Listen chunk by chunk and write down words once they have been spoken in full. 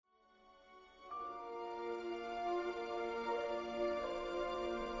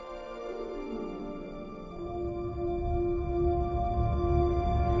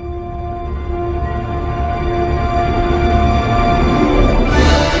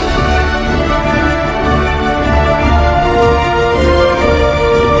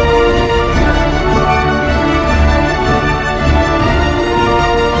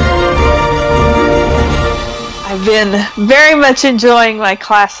very much enjoying my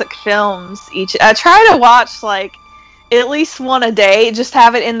classic films. I try to watch like at least one a day, just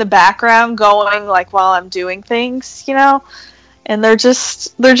have it in the background going like while I'm doing things, And they're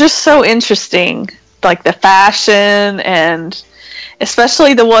just so interesting, like the fashion and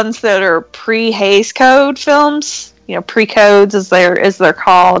especially the ones that are pre-Hays Code films, pre-codes as they're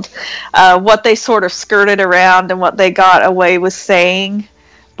called, what they sort of skirted around and what they got away with saying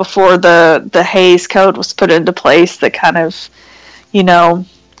before the Hays Code was put into place that kind of,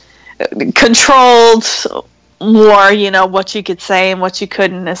 controlled more, what you could say and what you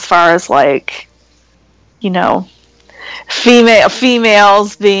couldn't as far as like,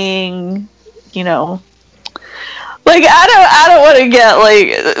 females being, like I don't want to get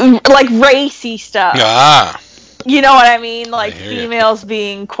like racy stuff. You know what I mean? Like females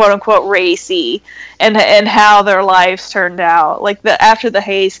being quote unquote racy and how their lives turned out. Like after the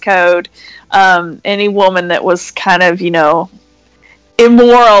Hays Code, any woman that was kind of,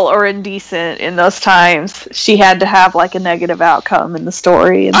 immoral or indecent in those times, she had to have like a negative outcome in the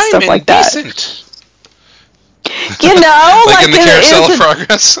story and stuff like that. I'm indecent. Like in the Carousel of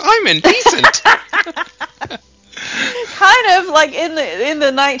Progress. I'm indecent. Kind of like in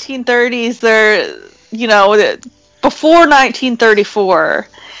the 1930s, there, before 1934,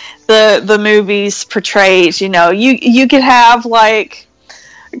 the movies portrayed, you could have like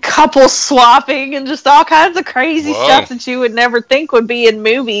couples swapping and just all kinds of crazy stuff that you would never think would be in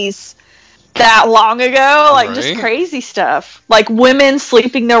movies that long ago, like just crazy stuff, like women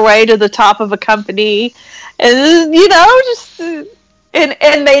sleeping their way to the top of a company, and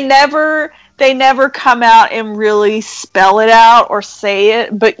and they never come out and really spell it out or say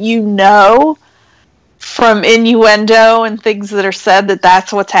it, but from innuendo and things that are said that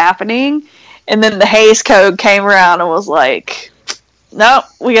that's what's happening. And then the Hays Code came around and was like, nope,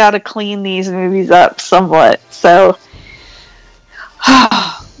 we got to clean these movies up somewhat. So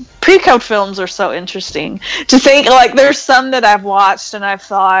pre-code films are so interesting to think, like there's some that I've watched and I've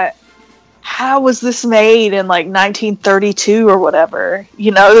thought, how was this made in like 1932 or whatever?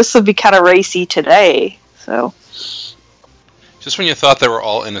 This would be kind of racy today. So just when you thought they were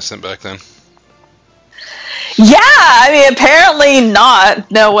all innocent back then. Yeah, I mean, apparently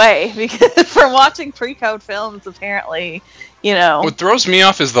not. No way. Because from watching pre-code films, apparently, What throws me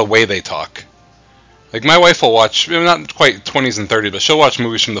off is the way they talk. Like, my wife will watch, not quite 20s and 30s, but she'll watch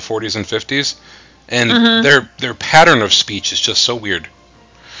movies from the 40s and 50s, and their pattern of speech is just so weird.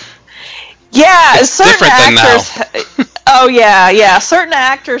 Yeah, it's certain different actors. Than now. Oh, yeah. Certain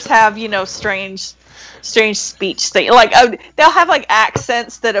actors have, strange speech thing. Like, they'll have like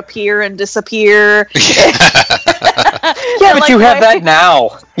accents that appear and disappear. Yeah, but you have that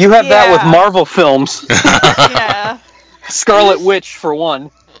now. You have that with Marvel films. Yeah. Scarlet Witch, for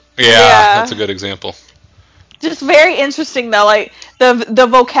one. Yeah, that's a good example. Just very interesting, though. Like, the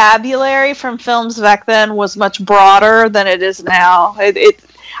vocabulary from films back then was much broader than it is now.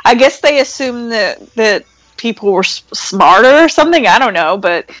 I guess they assumed that people were smarter or something. I don't know,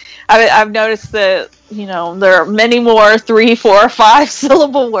 but I've noticed that, there are many more 3, 4, 5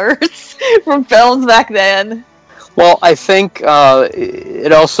 syllable words from films back then. Well, I think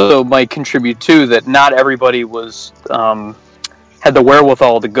it also might contribute too that not everybody was had the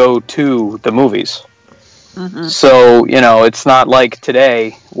wherewithal to go to the movies. Mm-hmm. So it's not like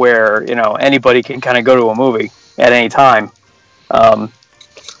today where anybody can kind of go to a movie at any time.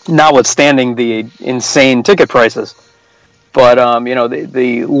 Notwithstanding the insane ticket prices, but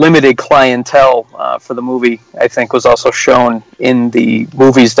the limited clientele for the movie, I think, was also shown in the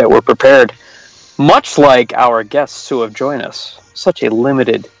movies that were prepared. Much like our guests who have joined us, such a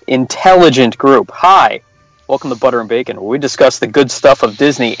limited, intelligent group. Hi, welcome to Butter and Bacon, where we discuss the good stuff of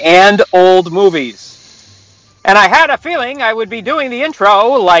Disney and old movies. And I had a feeling I would be doing the intro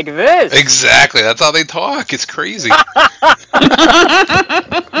like this. Exactly, that's how they talk. It's crazy.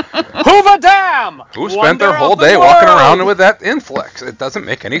 Hoover Dam! Who spent their whole day walking around with that inflex? It doesn't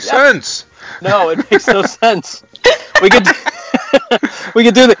make any sense. No, it makes no sense. We could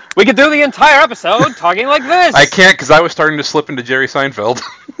do the entire episode talking like this. I can't because I was starting to slip into Jerry Seinfeld.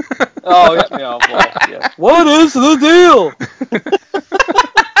 Oh yeah. What is the deal?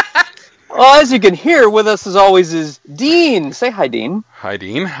 Well, as you can hear, with us as always is Dean. Say hi, Dean. Hi,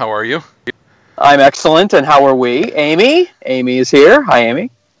 Dean. How are you? I'm excellent, and how are we? Amy? Amy is here. Hi, Amy.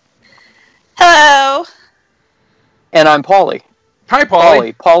 Hello. And I'm Paulie. Hi,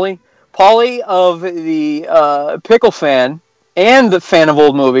 Paulie. Paulie of the Pickle Fan and the fan of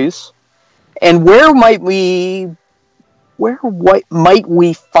old movies. And where might we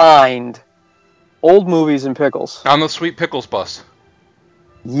find old movies and pickles? On the Sweet Pickles bus.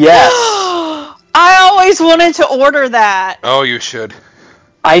 Yes. I always wanted to order that. Oh, you should.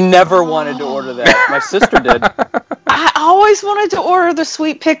 I never wanted to order that. My sister did. I always wanted to order the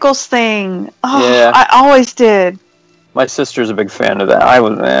sweet pickles thing. Oh, Yeah. I always did. My sister's a big fan of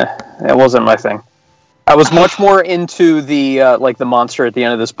that. It wasn't my thing. I was much more into the like the monster at the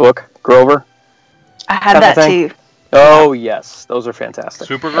end of this book, Grover. I had that Everything. too. Oh yes, those are fantastic.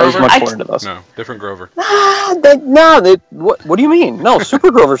 Super I was Grover? much more into those. No, different Grover. What do you mean? No,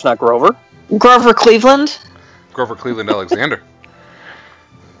 Super Grover's not Grover. Grover Cleveland. Grover Cleveland Alexander.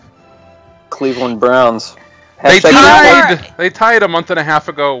 Cleveland Browns. They Hashtag tied a month and a half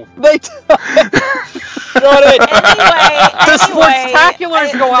ago. They Shut it. The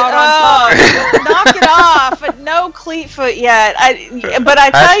Sportstaculars go out on time. Knock it off. No Cleatfoot yet. But I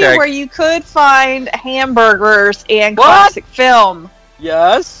tell you Hashtag. where you could find hamburgers and What? classic film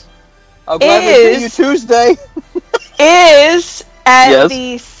Yes. I'll gladly see you Tuesday. is at Yes.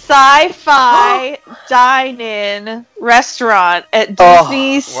 the Sci-Fi Dine-In restaurant at Oh.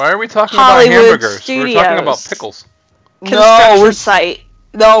 Disney's Why are we talking Hollywood about hamburgers? We're talking about Studios. pickles. construction site.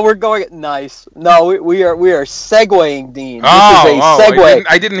 No, we're going nice. No, we are segueing, Dean. This Oh, is a segue.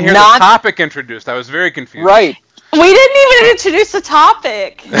 I didn't hear Not- the topic introduced. I was very confused. Right. We didn't even introduce the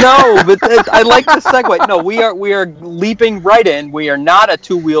topic. No, but I like the segue. No, we are leaping right in. We are not a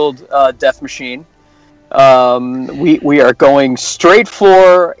two-wheeled death machine. We are going straight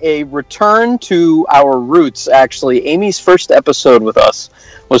for a return to our roots. Actually, Amy's first episode with us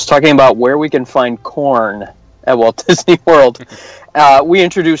was talking about where we can find corn at Walt Disney World. We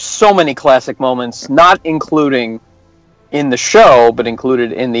introduced so many classic moments, not including in the show, but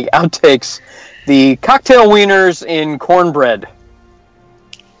included in the outtakes. The cocktail wieners in cornbread.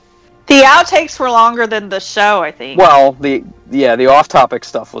 The outtakes were longer than the show, I think. Well, the off-topic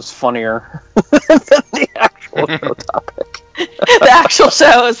stuff was funnier than the actual show topic. The actual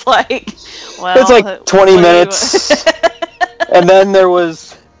show is like, well, It's like 20 what do you- minutes. And then there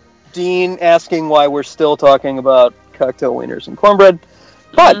was Dean asking why we're still talking about cocktail wieners and cornbread.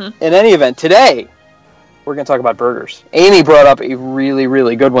 But in any event, today we're going to talk about burgers. Amy brought up a really,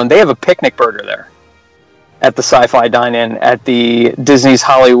 really good one. They have a picnic burger there at the Sci-Fi Dine-In at the Disney's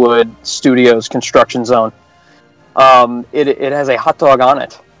Hollywood Studios construction zone. It has a hot dog on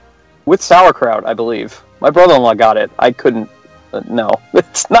it with sauerkraut, I believe. My brother-in-law got it. I couldn't. No,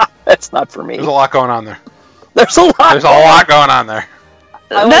 it's not. That's not for me. There's a lot going on there. There's a lot going on there.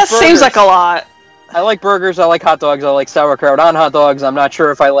 I like That seems burgers. like a lot. I like burgers. I like hot dogs. I like sauerkraut on hot dogs. I'm not sure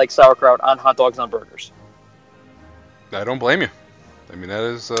if I like sauerkraut on hot dogs on burgers. I don't blame you. I mean, that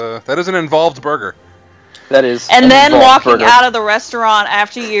is an involved burger. That is. And an then involved walking burger. out of the restaurant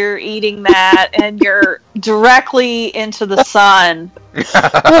after you're eating that and you're directly into the sun.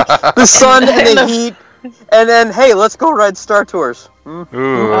 the sun and the heat, and then hey, let's go ride Star Tours. Ooh.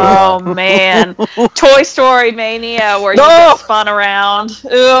 Oh, man. Toy Story Mania where you No! get spun around.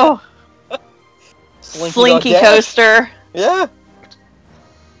 Ooh. Slinky Dog Dash. coaster. Yeah.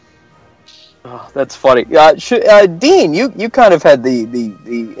 Oh, that's funny. Dean, you kind of had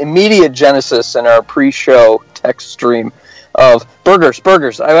the immediate genesis in our pre-show text stream of burgers.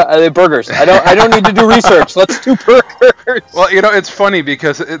 Burgers. I don't need to do research. Let's do burgers. Well, it's funny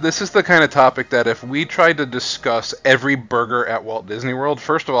because this is the kind of topic that if we tried to discuss every burger at Walt Disney World,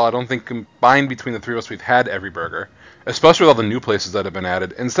 first of all, I don't think combined between the three of us we've had every burger, especially with all the new places that have been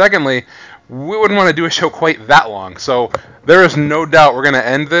added. And secondly, we wouldn't want to do a show quite that long. So there is no doubt we're going to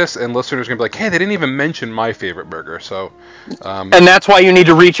end this, and listeners are going to be like, hey, they didn't even mention my favorite burger. So, And that's why you need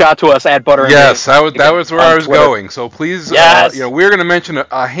to reach out to us at Butter and yes, Dave. that was where on I was Twitter. going. So please, Yes. we're going to mention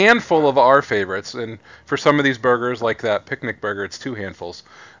a handful of our favorites, and for some of these burgers, like that picnic burger, it's 2 handfuls.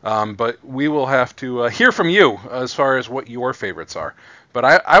 But we will have to hear from you as far as what your favorites are. But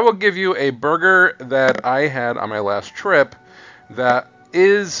I will give you a burger that I had on my last trip that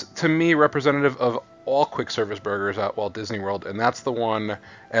is, to me, representative of all quick service burgers at Walt Disney World, and that's the one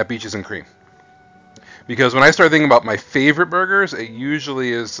at Beaches and Cream. Because when I start thinking about my favorite burgers, it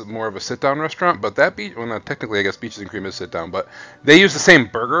usually is more of a sit-down restaurant, but that not technically, I guess Beaches and Cream is sit-down, but they use the same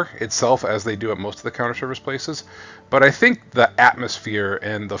burger itself as they do at most of the counter service places. But I think the atmosphere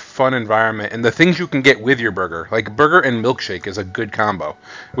and the fun environment and the things you can get with your burger, like burger and milkshake is a good combo,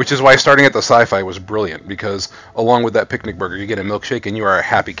 which is why starting at the Sci-Fi was brilliant, because along with that picnic burger, you get a milkshake and you are a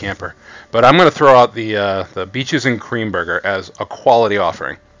happy camper. But I'm going to throw out the Beaches and Cream burger as a quality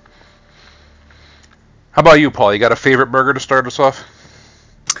offering. How about you, Paul? You got a favorite burger to start us off?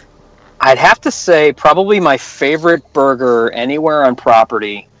 I'd have to say probably my favorite burger anywhere on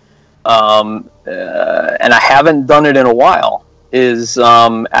property, and I haven't done it in a while, is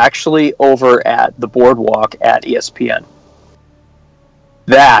actually over at the Boardwalk at ESPN.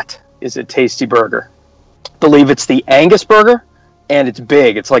 That is a tasty burger. I believe it's the Angus burger, and it's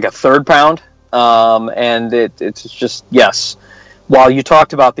big. It's like a 1/3 pound, and it's just, yes. While you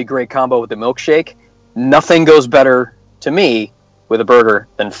talked about the great combo with the milkshake, nothing goes better to me with a burger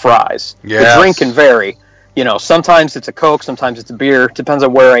than fries. Yes. The drink can vary. You know, sometimes it's a Coke, sometimes it's a beer. Depends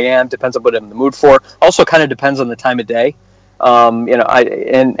on where I am, depends on what I'm in the mood for. Also kind of depends on the time of day. You know,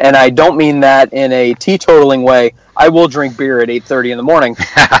 I don't mean that in a teetotaling way. I will drink beer at 8:30 in the morning.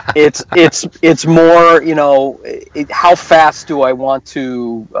 It's more, you know, how fast do I want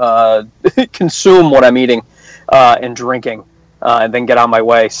to consume what I'm eating and drinking, and then get on my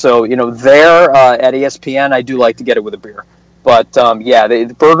way. So, you know, there at ESPN, I do like to get it with a beer. But yeah,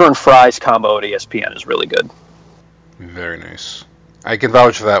 the burger and fries combo at ESPN is really good. Very nice. I can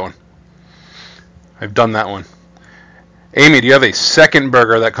vouch for that one. I've done that one. Amy, do you have a second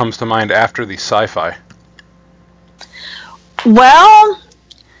burger that comes to mind after the sci-fi? Well,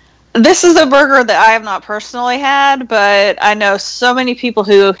 this is a burger that I have not personally had, but I know so many people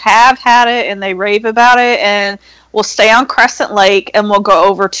who have had it and they rave about it, and we'll stay on Crescent Lake and we'll go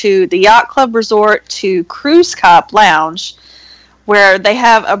over to the Yacht Club Resort to Cruise Cup Lounge, where they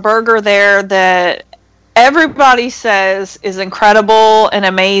have a burger there that everybody says is incredible and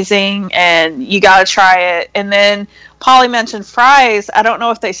amazing, and you got to try it. And then Polly mentioned fries. I don't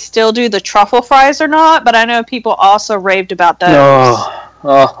know if they still do the truffle fries or not, but I know people also raved about those.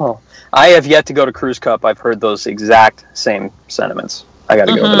 Oh, I have yet to go to Cruise Cup. I've heard those exact same sentiments. I got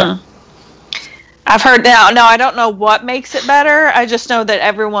to go over there. I've heard now. No, I don't know what makes it better. I just know that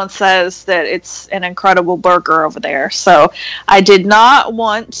everyone says that it's an incredible burger over there. So I did not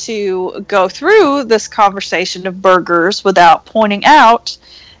want to go through this conversation of burgers without pointing out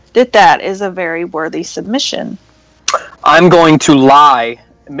that that is a very worthy submission. I'm going to lie,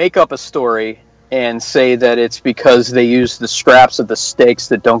 make up a story, and say that it's because they use the scraps of the steaks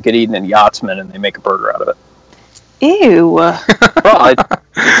that don't get eaten in Yachtsman, and they make a burger out of it. Ew. Well,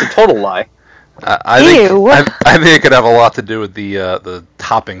 it's a total lie. I think it could have a lot to do with the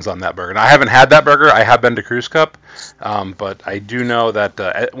toppings on that burger. Now, I haven't had that burger. I have been to Cruise Cup, but I do know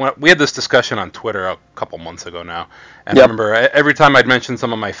that we had this discussion on Twitter a couple months ago now. And I remember every time I'd mention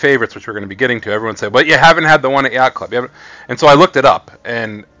some of my favorites, which we're going to be getting to, everyone said, "But you haven't had the one at Yacht Club." And so I looked it up,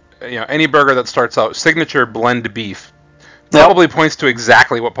 and you know, any burger that starts out signature blend beef probably points to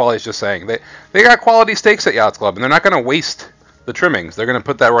exactly what Paulie's just saying. They got quality steaks at Yacht Club, and they're not going to waste the trimmings. They're going to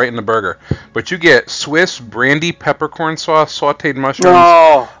put that right in the burger. But you get Swiss brandy peppercorn sauce, sauteed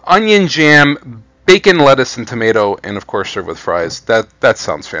mushrooms, onion jam, bacon, lettuce, and tomato, and of course served with fries. That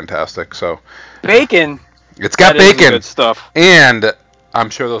sounds fantastic. So bacon. It's got bacon. Good stuff. And I'm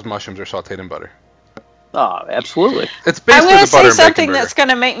sure those mushrooms are sauteed in butter. Oh, absolutely. It's basically I'm going to the butter say and something bacon that's going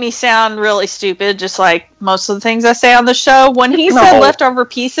to make me sound really stupid, just like most of the things I say on the show. When he said leftover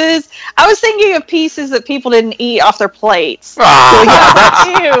pieces, I was thinking of pieces that people didn't eat off their plates. And then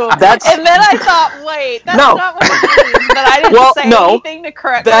I thought, wait, that's not what it means. But I didn't say anything to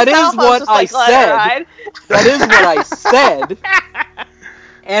correct that myself. Is what I said. That is what I said.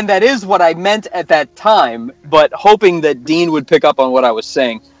 And that is what I meant at that time, but hoping that Dean would pick up on what I was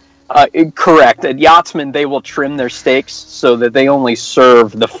saying. Correct. At Yachtsman, they will trim their steaks so that they only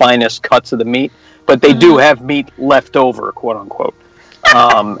serve the finest cuts of the meat, but they do have meat left over, quote unquote.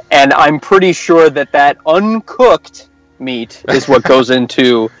 And I'm pretty sure that uncooked meat is what goes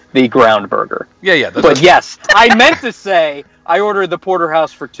into the ground burger. Yeah. But yes, I meant to say I ordered the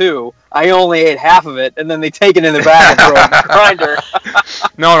porterhouse for 2. I only ate half of it, and then they take it in the bag and throw it in the grinder.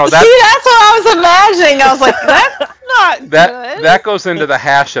 No. See, that's what I was imagining. I was like, that's not good. That goes into the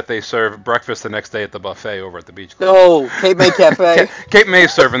hash that they serve breakfast the next day at the buffet over at the beach club. Oh, Cape May Cafe. Cape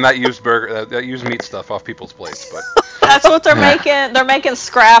May's serving that used burger, that used meat stuff off people's plates. But that's what they're making. They're making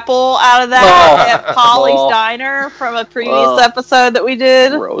scrapple out of that at Polly's Diner from a previous episode that we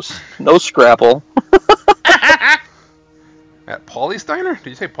did. Gross. No scrapple. At Paulie's Diner? Did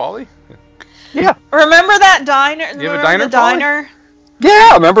you say Paulie? Yeah. Remember that diner? You have a diner, the diner?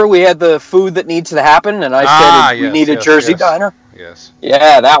 Yeah, remember we had the food that needs to happen, and I said we need a Jersey diner? Yes.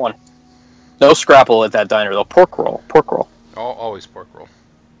 Yeah, that one. No scrapple at that diner, though. Pork roll. Always pork roll.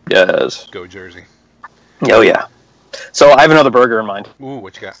 Yes. Go Jersey. Oh, yeah. So I have another burger in mind. Ooh,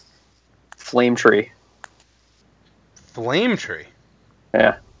 what you got? Flame Tree. Flame Tree?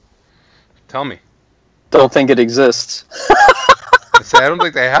 Yeah. Tell me. Don't think it exists. I don't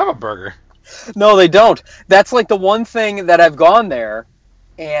think they have a burger. No, they don't. That's like the one thing that I've gone there,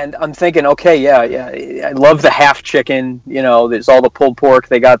 and I'm thinking, okay, yeah, I love the half chicken. You know, there's all the pulled pork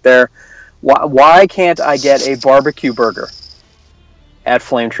they got there. Why can't I get a barbecue burger at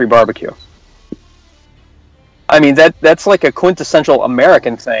Flame Tree Barbecue? I mean, that's like a quintessential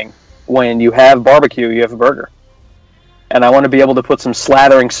American thing when you have barbecue, you have a burger. And I want to be able to put some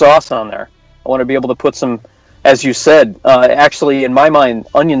slathering sauce on there. I want to be able to put some, as you said, actually, in my mind,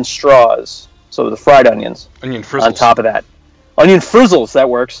 onion straws. So the fried onions. Onion frizzles. On top of that. Onion frizzles, that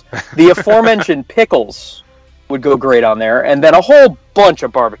works. The aforementioned pickles would go great on there. And then a whole bunch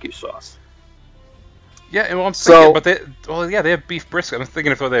of barbecue sauce. Yeah, well, I'm thinking, but they have beef brisket. I'm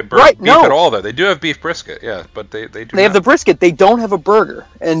thinking if they have beef at all, though. They do have beef brisket, yeah, but they do They have the brisket. They don't have a burger.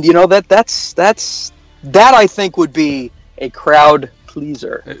 And, that I think would be a crowd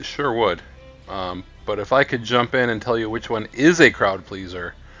pleaser. It sure would. But if I could jump in and tell you which one is a crowd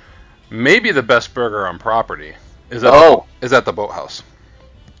pleaser, maybe the best burger on property is at the Boathouse.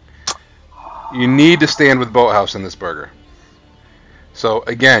 You need to stand with Boathouse in this burger. So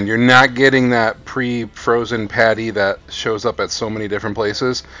again, you're not getting that pre-frozen patty that shows up at so many different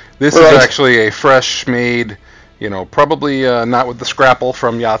places. This is actually a fresh-made, probably not with the scrapple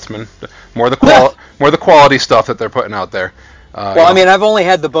from Yachtsman, more the quality stuff that they're putting out there. I mean, I've only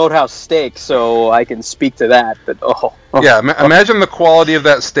had the Boathouse steak, so I can speak to that. But imagine the quality of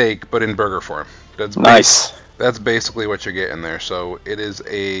that steak, but in burger form. That's nice. That's basically what you're getting there. So it is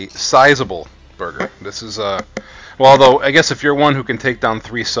a sizable burger. This is although I guess if you're one who can take down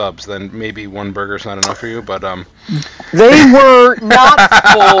 3 subs, then maybe one burger's not enough for you. But they were not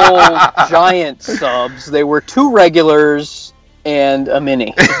full giant subs. They were 2 regulars and a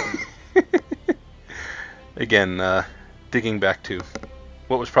mini. Again, digging back to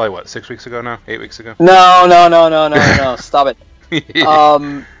what was probably 6 weeks ago now, 8 weeks ago. No, stop it.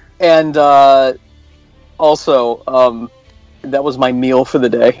 And also, that was my meal for the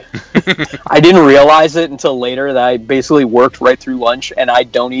day. I didn't realize it until later that I basically worked right through lunch, and I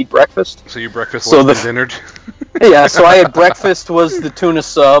don't eat breakfast. So you breakfast, lunch, and dinnered? Yeah, so I had breakfast was the tuna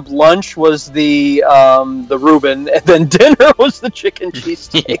sub, lunch was the Reuben, and then dinner was the chicken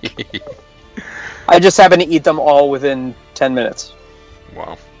cheesesteak. I just happened to eat them all within 10 minutes.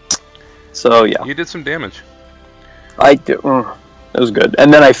 Wow. So, yeah. You did some damage. I did. It was good.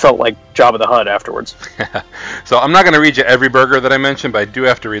 And then I felt like Jabba the Hutt afterwards. So I'm not going to read you every burger that I mentioned, but I do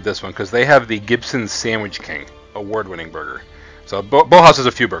have to read this one because they have the Gibson Sandwich King award-winning burger. So Boathouse has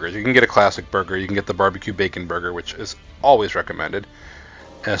a few burgers. You can get a classic burger. You can get the barbecue bacon burger, which is always recommended,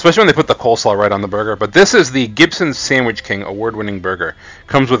 especially when they put the coleslaw right on the burger. But this is the Gibson Sandwich King award-winning burger.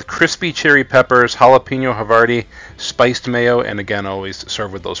 Comes with crispy cherry peppers, jalapeno Havarti, spiced mayo, and again, always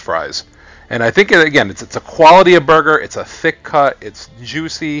served with those fries. And I think, again, it's a quality of burger. It's a thick cut. It's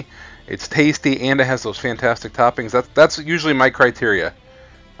juicy. It's tasty, and it has those fantastic toppings. That's usually my criteria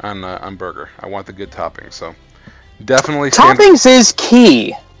on burger. I want the good toppings. So definitely toppings is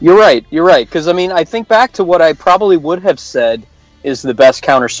key. You're right. Because I mean, I think back to what I probably would have said is the best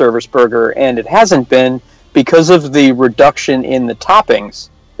counter service burger, and it hasn't been because of the reduction in the toppings.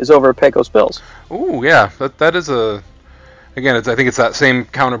 Is over at Pecos Bills. Ooh, yeah, that is a. Again, I think it's that same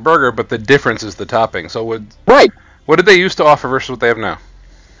counter burger, but the difference is the topping. So what did they used to offer versus what they have now?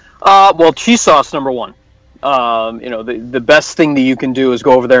 Well, cheese sauce, number one. The best thing that you can do is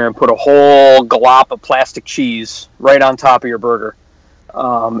go over there and put a whole glop of plastic cheese right on top of your burger,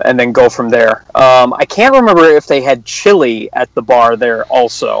 and then go from there. I can't remember if they had chili at the bar there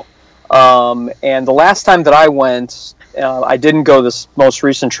also. And the last time that I went, I didn't go this most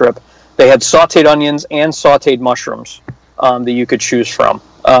recent trip, they had sauteed onions and sauteed mushrooms. That you could choose from,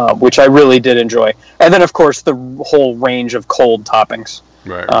 which I really did enjoy. And then, of course, the whole range of cold toppings.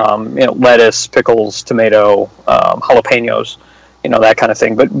 Right. Lettuce, pickles, tomato, jalapenos, that kind of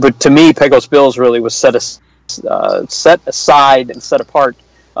thing. But to me, Pecos Bills really was set aside and set apart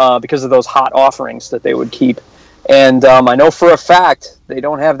because of those hot offerings that they would keep. And I know for a fact they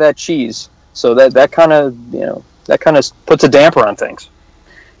don't have that cheese, so that kind of puts a damper on things.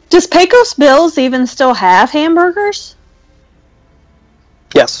 Does Pecos Bills even still have hamburgers?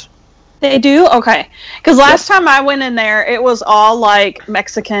 Yes. They do? Okay. Because last time I went in there, it was all like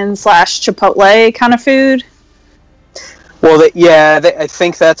Mexican / Chipotle kind of food. Well, I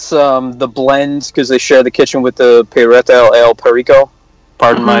think that's the blend because they share the kitchen with the Pirata El Perico.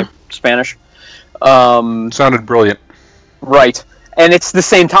 Pardon my Spanish. Sounded brilliant. Right. And it's the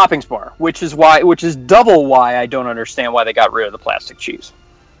same toppings bar, which is double why I don't understand why they got rid of the plastic cheese.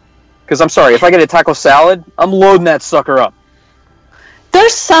 Because I'm sorry, if I get a taco salad, I'm loading that sucker up.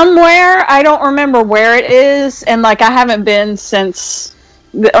 There's somewhere, I don't remember where it is, and I haven't been since,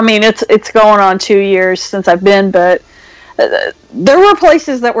 it's going on 2 years since I've been, but there were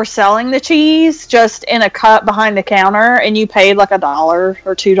places that were selling the cheese just in a cup behind the counter, and you paid $1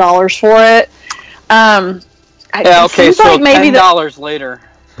 or $2 for it. So maybe $10 later.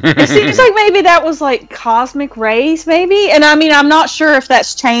 It seems like maybe that was like cosmic rays, maybe. And I mean, I'm not sure if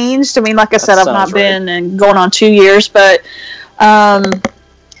that's changed. I mean, like I said, I've not been in going on 2 years, but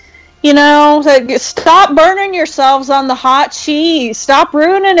you know, stop burning yourselves on the hot cheese. Stop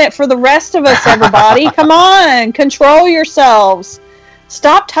ruining it for the rest of us, everybody. Come on, control yourselves.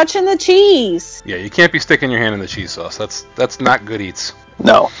 Stop touching the cheese. Yeah, you can't be sticking your hand in the cheese sauce. That's not good eats.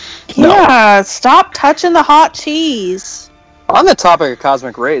 No. Yeah, stop touching the hot cheese. On the topic of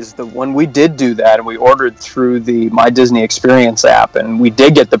cosmic rays, when we did do that and we ordered through the My Disney Experience app and we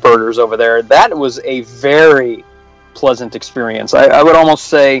did get the burgers over there, that was a very pleasant experience. I would almost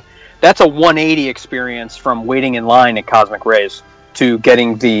say that's a 180 experience from waiting in line at Cosmic Rays to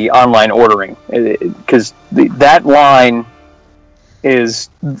getting the online ordering. Because that line is,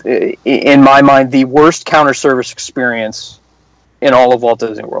 in my mind, the worst counter service experience in all of Walt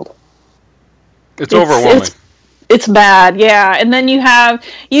Disney World. It's overwhelming. It's bad, yeah. And then you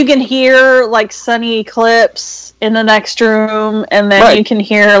can hear like Sunny Eclipse in the next room, and then you can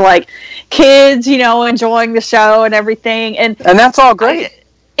hear like kids, you know, enjoying the show and everything. And that's all great.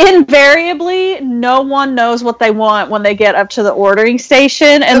 Invariably, no one knows what they want when they get up to the ordering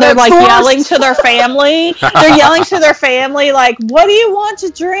station, and they're like yelling to their family. They're yelling to their family, like, "What do you want to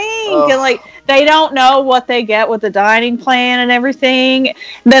drink?" And like, they don't know what they get with the dining plan and everything.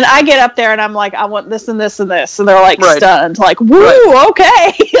 Then I get up there and I'm like, "I want this and this and this," and they're like stunned, like, "Woo,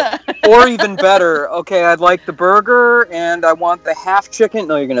 okay." Or even better, okay, I'd like the burger and I want the half chicken.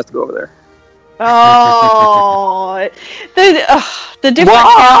 No, you're gonna have to go over there. Oh, the different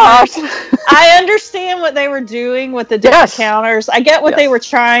counters. I understand what they were doing with the different counters. I get what they were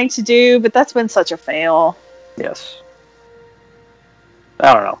trying to do, but that's been such a fail. Yes.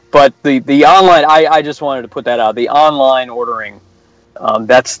 I don't know. But the online, I just wanted to put that out. The online ordering,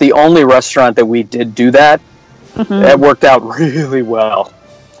 that's the only restaurant that we did do that. Mm-hmm. That worked out really well.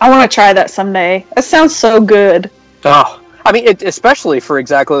 I want to try that someday. That sounds so good. Oh. I mean, especially for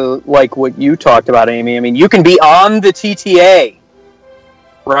exactly like what you talked about, Amy. I mean, you can be on the TTA,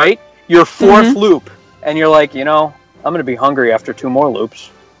 right? Your fourth loop, and you're like, you know, I'm going to be hungry after 2 more loops.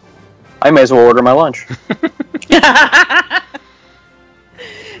 I may as well order my lunch. That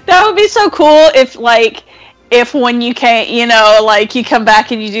would be so cool if when you can't, you know, like you come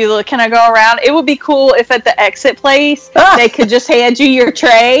back and you do the, can I go around? It would be cool if at the exit place, they could just hand you your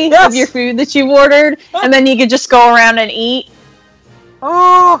tray of your food that you ordered, and then you could just go around and eat.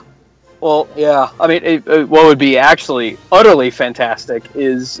 Oh, well, yeah. I mean, what would be actually utterly fantastic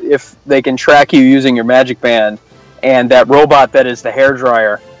is if they can track you using your Magic Band, and that robot that is the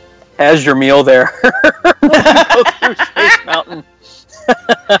hairdryer has your meal there. You go through Space Mountain.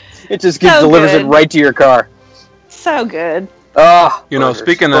 It just delivers it right to your car. So good. You know,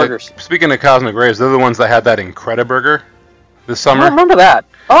 speaking of Cosmic Rays, they're the ones that had that Incrediburger this summer. I remember that.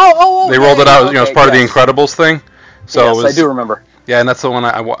 They rolled it out, you know, as part of the Incredibles thing. So yes, I do remember. Yeah, and that's the one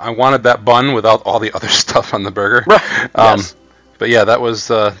I wanted that bun without all the other stuff on the burger. Right. Yes. But yeah, that was.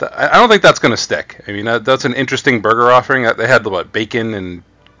 I don't think that's going to stick. I mean, that's an interesting burger offering. They had bacon and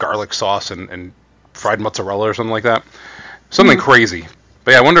garlic sauce and fried mozzarella or something like that. Something crazy.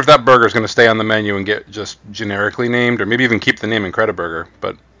 But yeah, I wonder if that burger is going to stay on the menu and get just generically named, or maybe even keep the name Incrediburger.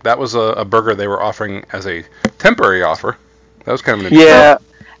 But that was a burger they were offering as a temporary offer. That was kind of an interesting. Yeah.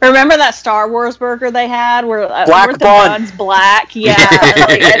 Remember that Star Wars burger they had where black the bun's black? Yeah.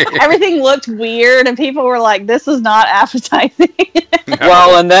 Everything looked weird, and people were like, "This is not appetizing."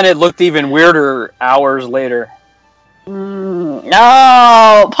 Well, and then it looked even weirder hours later.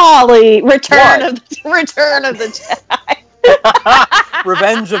 Oh, Polly! Return of the Jedi.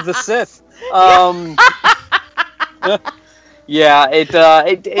 Revenge of the Sith. Yeah,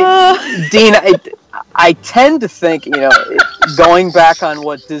 Dean, I tend to think, you know, going back on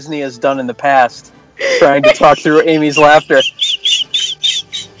what Disney has done in the past, trying to talk through Amy's laughter.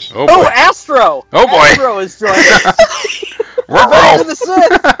 Oh, Astro! Oh, boy. Astro is joining us. Revenge of the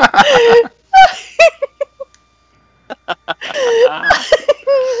Sith.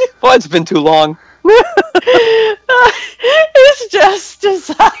 Well, it's been too long. It's just as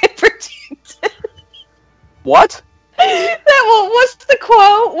I predicted. What? What's the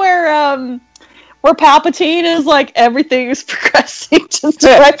quote where Palpatine is like, everything is progressing just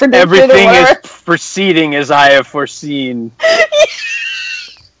as I predicted? Everything is proceeding as I have foreseen.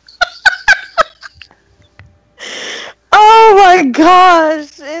 Oh my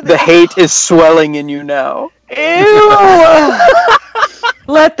gosh. The hate is swelling in you now. Ew.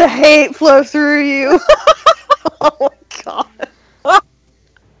 Let the hate flow through you. Oh my god.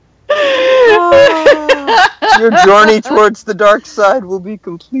 Your journey towards the dark side will be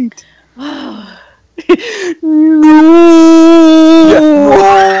complete. No.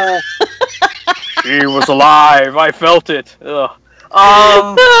 He was alive. I felt it. Ugh.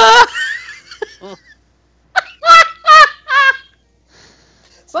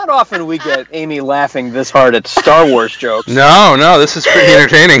 It's not often we get Amy laughing this hard at Star Wars jokes. No, this is pretty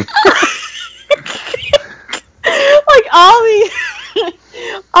entertaining. Like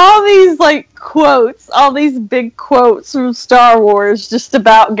all these like quotes, all these big quotes from Star Wars just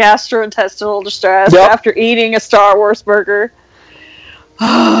about gastrointestinal distress after eating a Star Wars burger.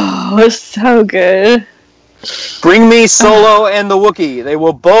 Oh, it's so good. Bring me Solo and the Wookiee. They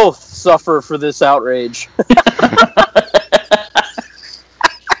will both suffer for this outrage.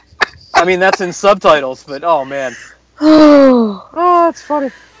 I mean, that's in subtitles, but oh man. Oh, it's funny.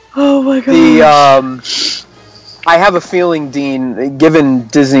 Oh my god. I have a feeling, Dean, given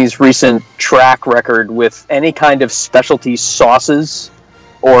Disney's recent track record with any kind of specialty sauces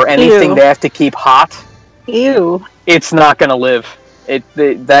or anything they have to keep hot, it's not going to live.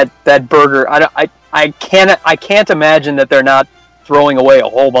 That burger, I can't imagine that they're not throwing away a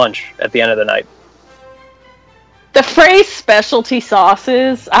whole bunch at the end of the night. The phrase specialty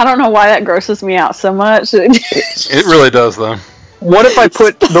sauces, I don't know why that grosses me out so much. It really does, though. What if I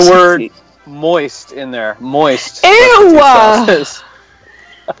put the word moist in there? Moist. Ew!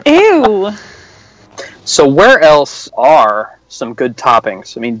 Ew! So where else are some good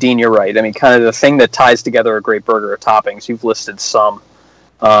toppings? I mean, Dean, you're right. I mean, kind of the thing that ties together a great burger are toppings. You've listed some.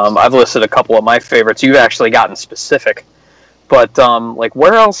 I've listed a couple of my favorites. You've actually gotten specific. But, like,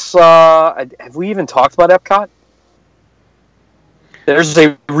 where else, have we even talked about Epcot? There's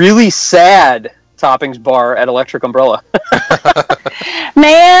a really sad toppings bar at Electric Umbrella.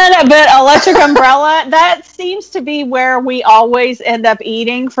 Man, but Electric Umbrella, that seems to be where we always end up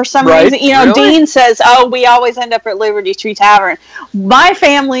eating for some reason. You know, really? Dean says, we always end up at Liberty Tree Tavern. My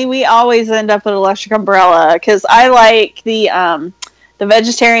family, we always end up at Electric Umbrella because I like the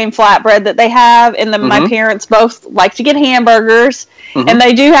vegetarian flatbread that they have, and then my parents both like to get hamburgers, and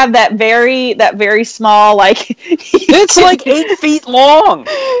they do have that very small, like it's like 8 feet long.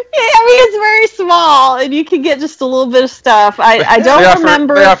 Yeah, I mean it's very small, and you can get just a little bit of stuff. I don't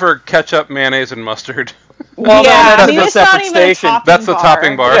remember. They offer ketchup, mayonnaise, and mustard. Well, yeah, that's a separate station. That's the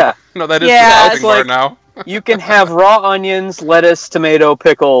topping bar. Yeah. No, that is the topping bar now. You can have raw onions, lettuce, tomato,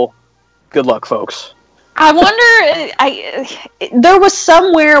 pickle. Good luck, folks. I wonder, there was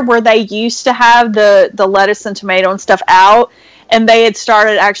somewhere where they used to have the lettuce and tomato and stuff out, and they had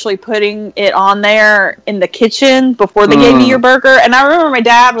started actually putting it on there in the kitchen before they gave you your burger. And I remember my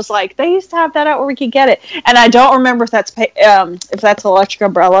dad was like, they used to have that out where we could get it. And I don't remember if that's Electric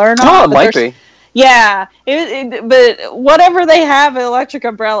Umbrella or not. Oh, it might be. Yeah, but whatever they have at Electric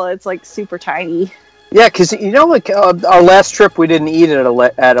Umbrella, it's like super tiny. Yeah, because, you know, like our last trip, we didn't eat it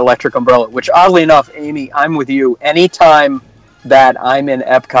at Electric Umbrella, which, oddly enough, Amy, I'm with you. Anytime that I'm in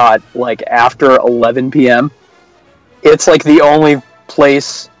Epcot, like, after 11 p.m., it's, like, the only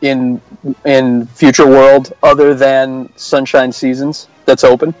place in Future World other than Sunshine Seasons that's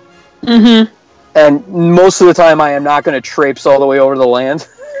open. Mm-hmm. And most of the time, I am not going to traipse all the way over to the land.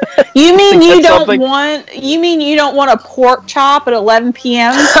 You mean you don't want a pork chop at 11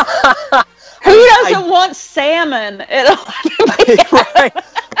 p.m.? Who doesn't want salmon at 11 p.m.? Right.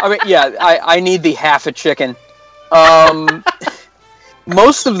 I mean, yeah, I need the half a chicken.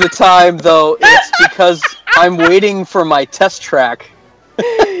 Most of the time, though, it's because I'm waiting for my test track.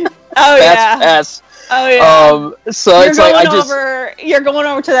 Oh, yeah. Pass. Oh, yeah. So you're going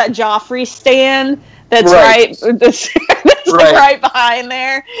over to that Joffrey stand. That's right. That's right behind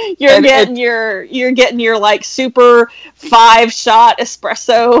there. You're getting your like super 5-shot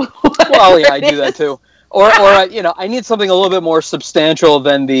espresso. Well, yeah, I do that too. Or I need something a little bit more substantial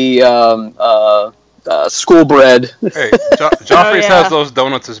than the school bread. Hey, Joffrey's has those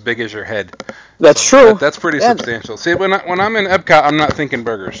donuts as big as your head. That's true. That's pretty substantial. See, when I'm in Epcot, I'm not thinking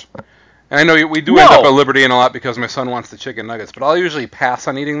burgers. And I know we do end up at Liberty and a lot because my son wants the chicken nuggets, but I'll usually pass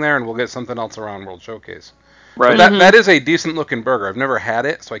on eating there and we'll get something else around World Showcase. Right. So that is a decent looking burger. I've never had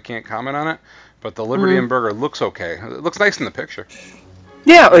it, so I can't comment on it. But the Liberty and burger looks okay. It looks nice in the picture.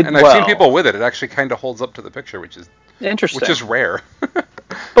 Yeah, and I've seen people with it. It actually kind of holds up to the picture, which is interesting. Which is rare.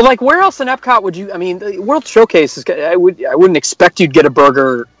 But like, where else in Epcot would you? I mean, the World Showcase is. I wouldn't expect you'd get a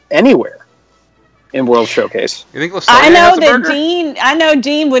burger anywhere in World Showcase. You think Lasonia has a burger? I know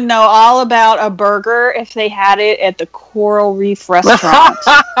Dean would know all about a burger if they had it at the Coral Reef restaurant.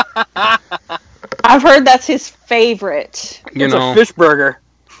 I've heard that's his favorite. It's a fish burger.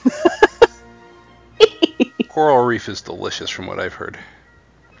 Coral Reef is delicious from what I've heard.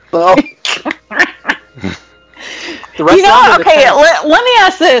 Well, The restaurant okay, let me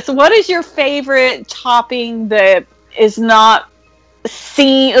ask this. What is your favorite topping that is not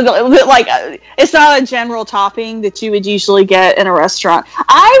seen, like, it's not a general topping that you would usually get in a restaurant?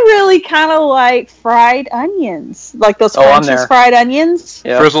 I really kind of like fried onions. Like those French's fried onions.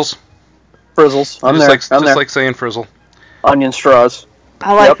 Yeah. Frizzles. I'm there. Just like saying frizzle. Onion straws.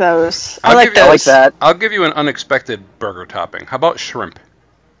 I like those. I like that. I'll give you an unexpected burger topping. How about shrimp?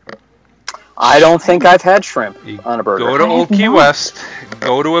 I don't think I've had shrimp on a burger. Go to Old Key West,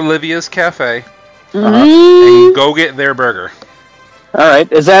 go to Olivia's Cafe, and go get their burger. All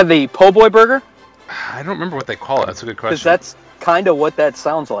right. Is that the po' boy burger? I don't remember what they call it. That's a good question. Because that's kind of what that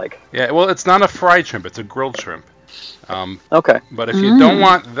sounds like. Yeah, well, it's not a fried shrimp. It's a grilled shrimp. Okay. But if you don't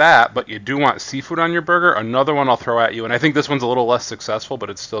want that, but you do want seafood on your burger, another one I'll throw at you, and I think this one's a little less successful, but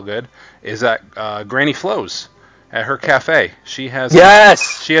it's still good, is at Granny Flo's at her cafe. She has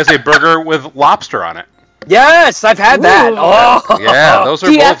a burger with lobster on it. Yes, I've had that. Oh, yeah, those are.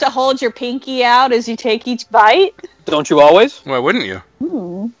 Do you have to hold your pinky out as you take each bite? Don't you always? Why wouldn't you?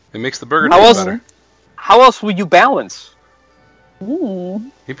 It makes the burger taste better. How else will you balance?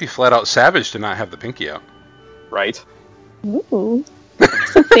 You'd be flat out savage to not have the pinky out. Right. Ooh.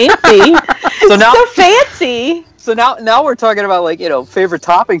 So fancy. So fancy. So now we're talking about, like, favorite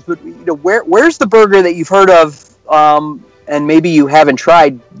toppings, but where's the burger that you've heard of and maybe you haven't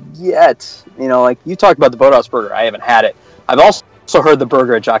tried yet? Like you talked about the Boathouse burger. I haven't had it. I've also heard the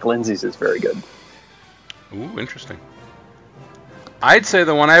burger at Jock Lindsay's is very good. Ooh, interesting. I'd say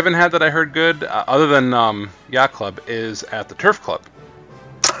the one I haven't had that I heard good, other than Yacht Club, is at the Turf Club.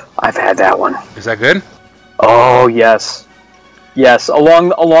 I've had that one. Is that good? Oh, yes. Yes, along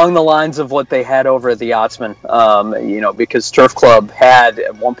the lines of what they had over at the Yachtsman, because Turf Club had,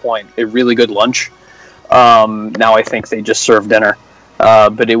 at one point, a really good lunch. Now I think they just serve dinner.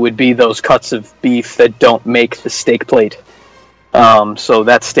 But it would be those cuts of beef that don't make the steak plate. So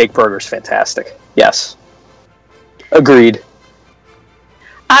that steak burger is fantastic. Yes. Agreed.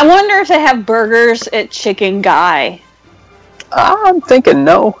 I wonder if they have burgers at Chicken Guy. I'm thinking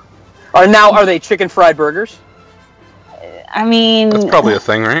no. Now, are they chicken fried burgers? I mean... That's probably a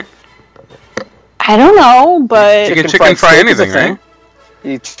thing, right? I don't know, but... You can chicken fry anything,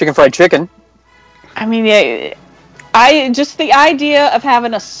 right? Chicken fried chicken. I mean, just the idea of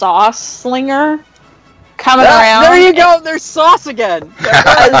having a sauce slinger coming around. There you go. There's sauce again.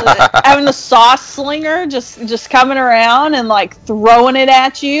 Having the sauce slinger just coming around and like throwing it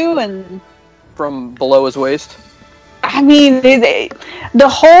at you and from below his waist. I mean, the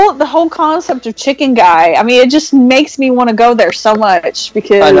whole concept of Chicken Guy. I mean, it just makes me want to go there so much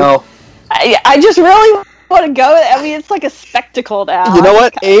because I know. I just really want to go. I mean, it's like a spectacle now. You know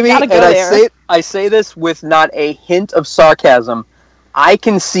what, Amy? And I say this with not a hint of sarcasm. I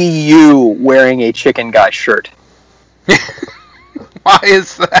can see you wearing a Chicken Guy shirt. Why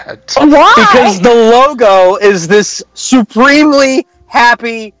is that? Why? Because the logo is this supremely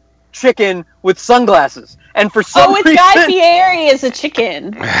happy chicken with sunglasses. And for some reason... Guy Fieri is a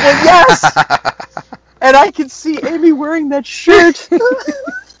chicken. Well, yes! And I can see Amy wearing that shirt.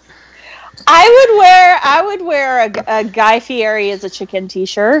 I would wear a Guy Fieri as a chicken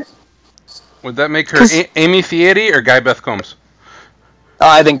t-shirt. Would that make her Amy Fieri or Guy Beth Combs?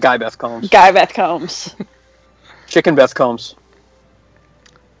 I think Guy Beth Combs. Guy Beth Combs. Chicken Beth Combs.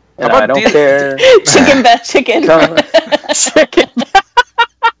 And I don't care. Chicken Beth Chicken. Chicken.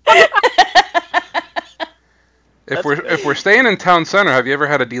 If we're staying in town center, have you ever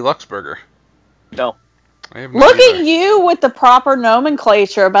had a deluxe burger? No. Look at you with the proper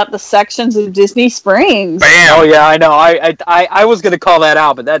nomenclature about the sections of Disney Springs. Bam! Oh yeah, I know. I was going to call that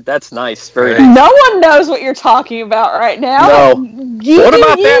out, but that's nice. Very nice. No one knows what you're talking about right now. No. What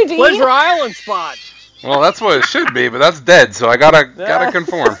about that Pleasure Island spot? Well, that's what it should be, but that's dead, so I gotta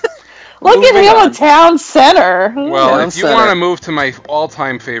conform. Look at him in town center. Well, if you want to move to my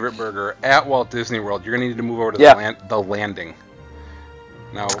all-time favorite burger at Walt Disney World, you're gonna need to move over to the Landing.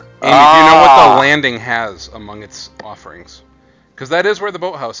 Now, Amy, do you know what the Landing has among its offerings? Because that is where the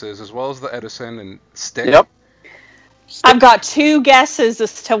Boathouse is, as well as the Edison and Stick. Yep. I've got two guesses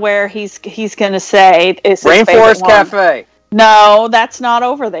as to where he's going to say is his Rainforest Cafe. No, that's not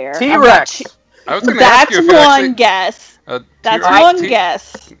over there. T-Rex. I was going to ask you if one guess. That's one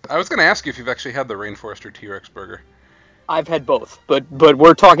guess. I was going to ask you if you've actually had the Rainforest or T-Rex burger. I've had both, but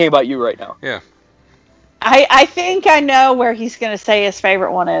we're talking about you right now. Yeah. I think I know where he's going to say his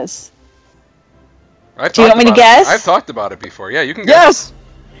favorite one is. Do you want me to guess? I've talked about it before. Yeah, you can guess. Yes!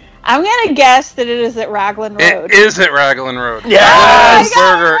 I'm going to guess that it is at Raglan Road. It is at Raglan Road. Yes! The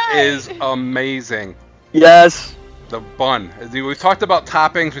burger is amazing. Yes. The bun. We've talked about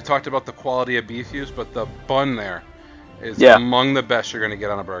toppings. We talked about the quality of beef used, but the bun there is among the best you're going to get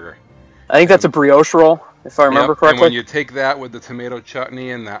on a burger. I think that's a brioche roll, if I remember correctly. And when you take that with the tomato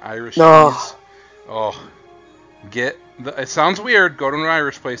chutney and the Irish cheese, it sounds weird, go to an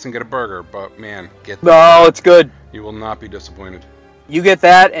Irish place and get a burger, but man, get that. No, it's good. You will not be disappointed. You get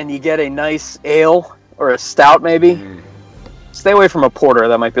that, and you get a nice ale, or a stout maybe. Stay away from a porter,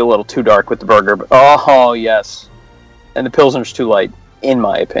 that might be a little too dark with the burger, but yes. And the Pilsner's too light, in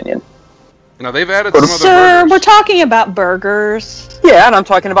my opinion. Now, they've added some other burgers. Sir, we're talking about burgers. Yeah, and I'm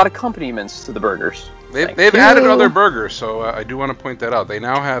talking about accompaniments to the burgers. They've added other burgers, so I do want to point that out. They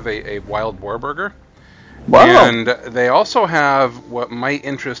now have a wild boar burger. Wow. And they also have what might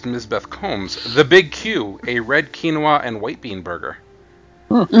interest Ms. Beth Combs, the Big Q, a red quinoa and white bean burger.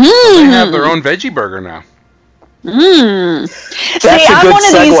 So they have their own veggie burger now. That's a good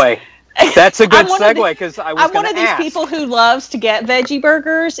segue. That's a good segue, because I'm one of these people who loves to get veggie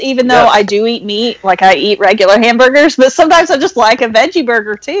burgers, even though I do eat meat, like I eat regular hamburgers, but sometimes I just like a veggie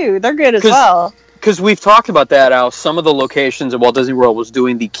burger too. They're good as well. Because we've talked about that, how some of the locations at Walt Disney World was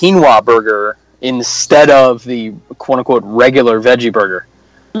doing the quinoa burger instead of the quote-unquote regular veggie burger.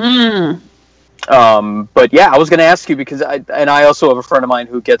 But yeah, I was going to ask you, because I also have a friend of mine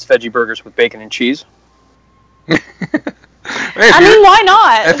who gets veggie burgers with bacon and cheese. Hey, why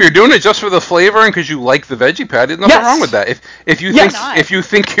not? If you're doing it just for the flavor and because you like the veggie patty, there's nothing wrong with that. If you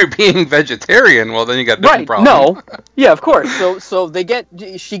think you're being vegetarian, well, then you got a different problem. No, yeah, of course. So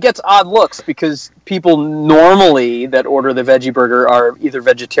she gets odd looks because people normally that order the veggie burger are either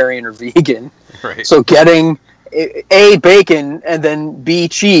vegetarian or vegan. Right. So getting A, bacon, and then B,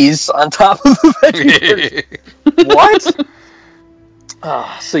 cheese on top of the veggie burger. What?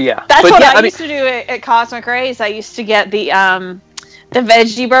 So yeah, that's what I used to do at Cosmic Rays. I used to get the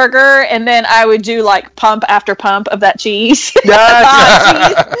veggie burger, and then I would do like pump after pump of that cheese, cheese, and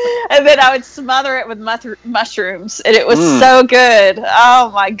then I would smother it with mushrooms, and it was so good. Oh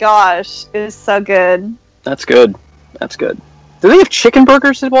my gosh, it was so good. That's good. That's good. Do they have chicken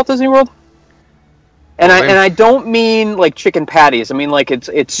burgers at Walt Disney World? And I don't mean like chicken patties. I mean like it's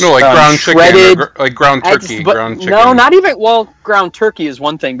like ground shredded, chicken, like ground turkey, ground chicken. No, not even. Well, ground turkey is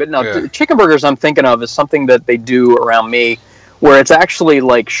one thing, but no, chicken burgers I'm thinking of is something that they do around me, where it's actually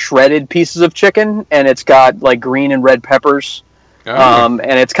like shredded pieces of chicken, and it's got like green and red peppers, and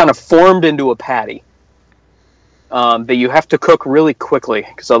it's kind of formed into a patty that you have to cook really quickly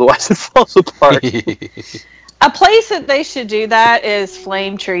because otherwise it falls apart. A place that they should do that is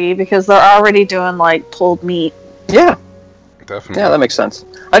Flame Tree, because they're already doing like pulled meat. Yeah, definitely. Yeah, that makes sense.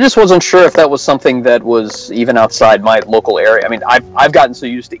 I just wasn't sure if that was something that was even outside my local area. I mean, I've gotten so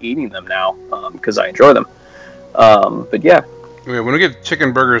used to eating them now because I enjoy them. But yeah. When we get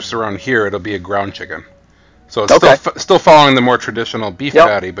chicken burgers around here, it'll be a ground chicken. So it's still following the more traditional beef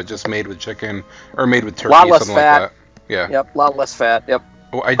patty, but just made with chicken or made with turkey, a lot less something fat. like that. Yeah. Yep, a lot less fat. Yep.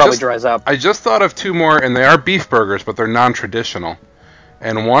 Well, probably dries out. I just thought of two more, and they are beef burgers, but they're non-traditional.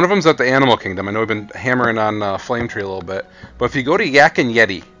 And one of them's at the Animal Kingdom. I know we've been hammering on Flame Tree a little bit, but if you go to Yak and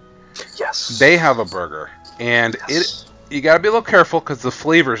Yeti, they have a burger, and you got to be a little careful because the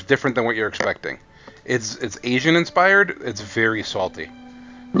flavor is different than what you're expecting. It's Asian inspired. It's very salty,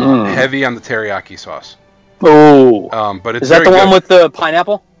 heavy on the teriyaki sauce. Oh, but it's is that the one with the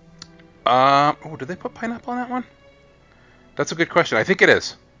pineapple? Did they put pineapple on that one? That's a good question. I think it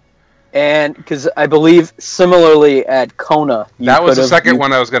is. And because I believe similarly at Kona, that was the second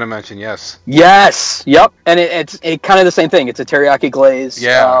one I was going to mention. Yes. Yes. Yep. And it's kind of the same thing. It's a teriyaki glaze.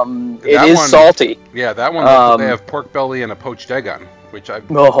 Yeah. It is salty. Yeah, that one they have pork belly and a poached egg on, which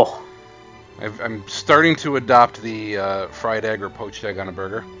I'm starting to adopt the fried egg or poached egg on a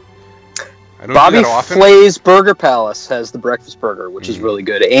burger. I don't Bobby do that often. Flay's Burger Palace has the breakfast burger, which is really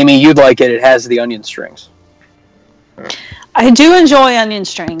good. Amy, you'd like it. It has the onion strings. I do enjoy onion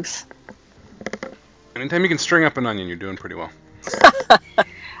strings. Anytime you can string up an onion, you're doing pretty well.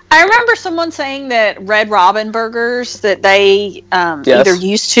 I remember someone saying that Red Robin burgers, that they either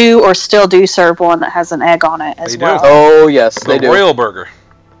used to or still do serve one that has an egg on it as well. Oh, yes, they do. The Royal Burger.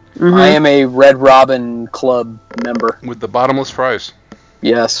 Mm-hmm. I am a Red Robin Club member. With the bottomless fries.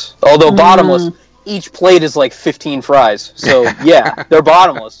 Yes. Although bottomless, each plate is like 15 fries. So, yeah, they're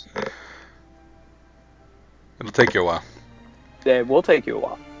bottomless. It'll take you a while. It will take you a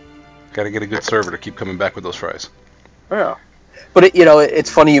while. Got to get a good server to keep coming back with those fries. Yeah. But,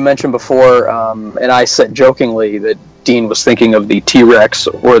 it's funny you mentioned before, and I said jokingly that Dean was thinking of the T-Rex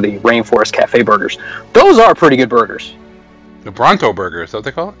or the Rainforest Cafe burgers. Those are pretty good burgers. The Bronto burger, is that what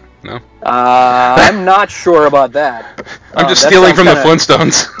they call it? No? I'm not sure about that. I'm just stealing from the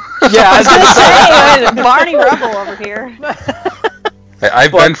Flintstones. Yeah, I was going to say, Barney Rubble over here.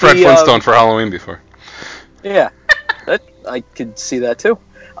 I've been Fred Flintstone for Halloween before. Yeah. I could see that too.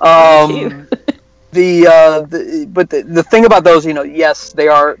 Too. The thing about those, yes, they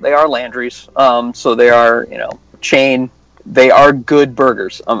are Landry's. So they are, chain. They are good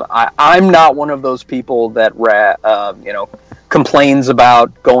burgers. I'm not one of those people that complains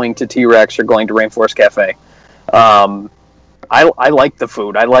about going to T-Rex or going to Rainforest Cafe. I like the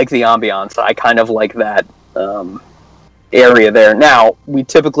food. I like the ambiance. I kind of like that area there. Now, we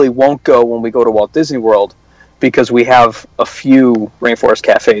typically won't go when we go to Walt Disney World because we have a few Rainforest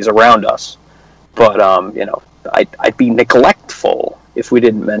Cafes around us. But, I'd be neglectful if we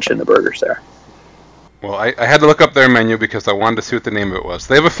didn't mention the burgers there. Well, I had to look up their menu because I wanted to see what the name of it was.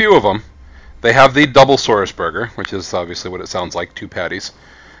 They have a few of them. They have the Double Saurus burger, which is obviously what it sounds like, 2 patties.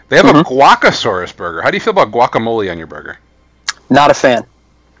 They have a Guacasaurus burger. How do you feel about guacamole on your burger? Not a fan.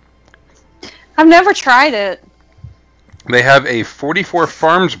 I've never tried it. They have a 44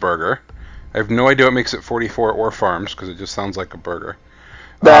 Farms burger. I have no idea what makes it 44 or Farms because it just sounds like a burger.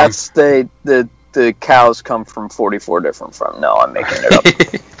 That's the cows come from 44 different farms. No, I'm making it up.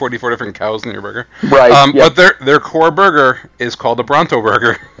 44 different cows in your burger. Right. Yep. But their core burger is called a Bronto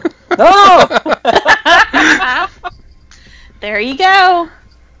burger. Oh! There you go.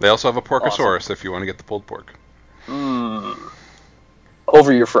 They also have a Porkosaurus if you want to get the pulled pork.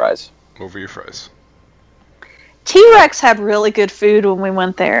 Over your fries. Over your fries. T-Rex had really good food when we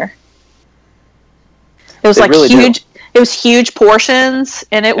went there. It was really huge. do. It was huge portions,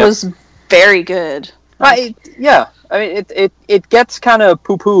 and it was very good. Yeah. I mean, it gets kind of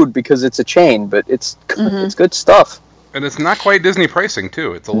poo-pooed because it's a chain, but it's good stuff. And it's not quite Disney pricing,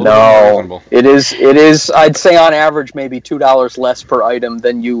 too. It's a little bit more reasonable. It is, I'd say on average, maybe $2 less per item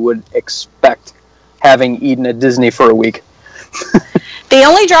than you would expect having eaten at Disney for a week. The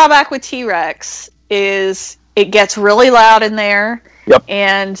only drawback with T-Rex is it gets really loud in there. Yep.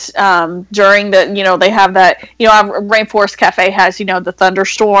 And during the, they have that, Rainforest Cafe has, the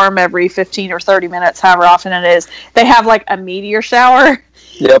thunderstorm every 15 or 30 minutes, however often it is. They have like a meteor shower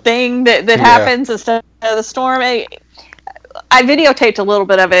thing that happens instead of the storm. I videotaped a little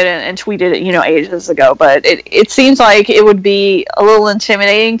bit of it and tweeted it, ages ago, but it seems like it would be a little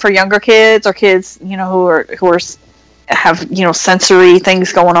intimidating for younger kids or kids, who have, sensory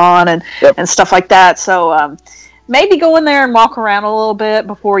things going on and stuff like that. So, maybe go in there and walk around a little bit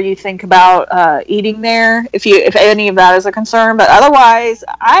before you think about eating there, if any of that is a concern. But otherwise,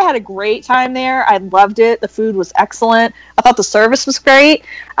 I had a great time there. I loved it. The food was excellent. I thought the service was great.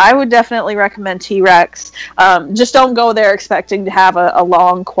 I would definitely recommend T-Rex. Just don't go there expecting to have a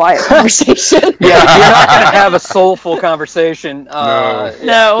long, quiet conversation. Yeah, you're not going to have a soulful conversation.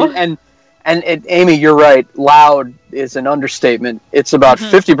 No. And Amy, you're right. Loud is an understatement. It's about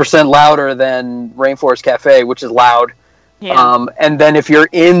 50% louder than Rainforest Cafe, which is loud. Yeah. And then if you're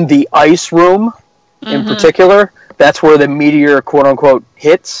in the ice room, in particular, that's where the meteor, quote unquote,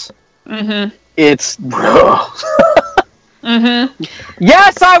 hits. It's. Yes,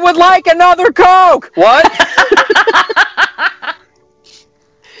 I would like another Coke. What?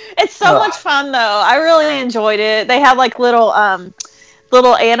 It's so much fun, though. I really enjoyed it. They had like little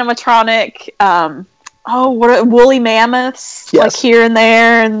animatronic, woolly mammoths, like here and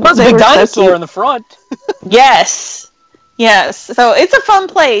there, and there's a big dinosaur in the front. Yes. So it's a fun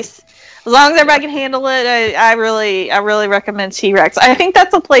place. As long as everybody can handle it, I really recommend T-Rex. I think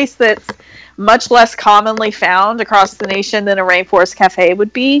that's a place that's much less commonly found across the nation than a Rainforest Cafe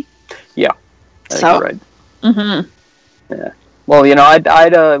would be. Yeah, I think you're right. Yeah. Well,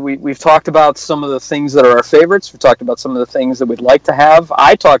 we've talked about some of the things that are our favorites. We've talked about some of the things that we'd like to have.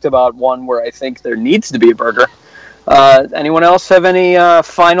 I talked about one where I think there needs to be a burger. Anyone else have any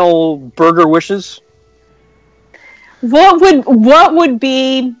final burger wishes? What would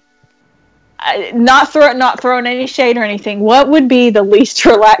be, not throwing any shade or anything, what would be the least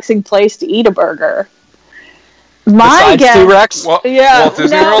relaxing place to eat a burger? My guess, T-Rex? Walt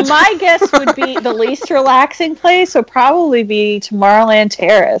Disney World? My guess would be the least relaxing place would probably be Tomorrowland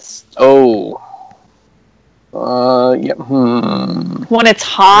Terrace. Oh. When it's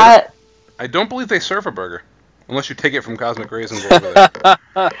hot. I don't believe they serve a burger. Unless you take it from Cosmic Rays and go over there.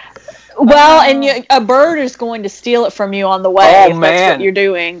 Well, and a bird is going to steal it from you on the way if that's what you're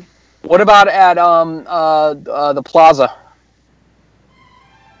doing. What about at the Plaza?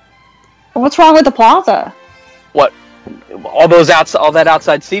 What's wrong with the Plaza? What? All that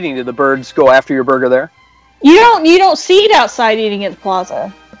outside seating, did the birds go after your burger there? You don't see it outside eating at the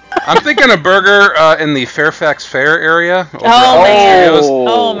Plaza. I'm thinking a burger in the Fairfax Fair area.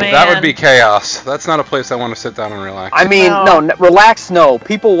 Oh man. That would be chaos. That's not a place I want to sit down and relax. I mean, relax. No,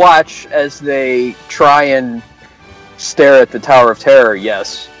 people watch as they try and stare at the Tower of Terror.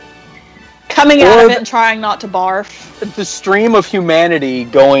 Yes. Coming out of it and trying not to barf. The stream of humanity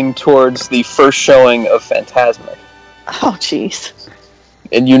going towards the first showing of Fantasmic. Oh, jeez.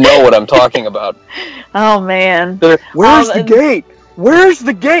 And you know what I'm talking about. Oh, man. Where's the gate? Where's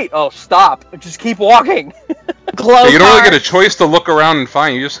the gate? Oh, stop. Just keep walking. Glow You don't really get a choice to look around and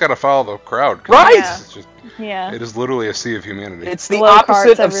find. You just got to follow the crowd. Right. It's just, Yeah. It is literally a sea of humanity. It's the Glow opposite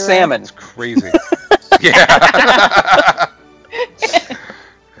carts of everywhere. salmon. It's crazy. Yeah.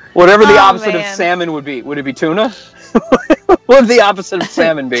 Whatever the Oh, opposite of man. salmon would be. Would it be tuna? What would the opposite of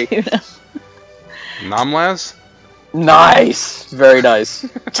salmon be? Namlaz? Nice. Very nice.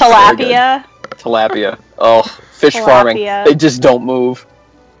 Tilapia. Tilapia. Oh, fish Tilapia. farming. They just don't move.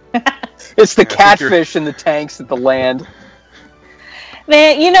 It's the I think catfish in the tanks at the land.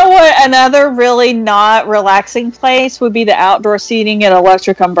 Man, you know what? Another really not relaxing place would be the outdoor seating at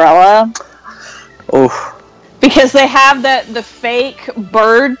Electric Umbrella. Oh. Because they have the fake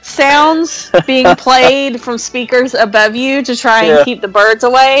bird sounds being played from speakers above you to try and keep the birds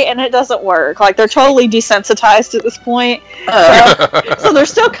away, and it doesn't work. Like, they're totally desensitized at this point. So they're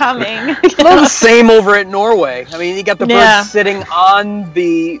still coming. Well, the same over at Norway. I mean, you got the bird sitting on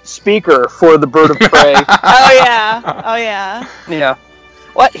the speaker for the bird of prey. Oh, yeah. Oh, yeah. Yeah.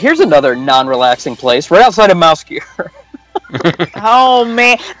 Well, here's another non-relaxing place, right outside of Mouse Gear. Oh,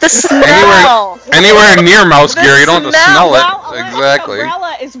 man. The smell. Anywhere near Mouse Gear, you don't have to smell Well, it. Exactly. The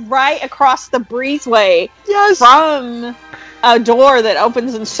umbrella is right across the breezeway Yes. from a door that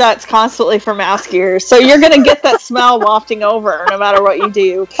opens and shuts constantly for Mouse Gear. So you're going to get that smell wafting over no matter what you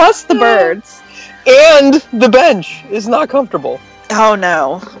do. Plus the birds. And the bench is not comfortable. Oh,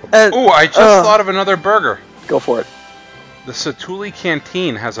 no. Oh, I just thought of another burger. Go for it. The Satuli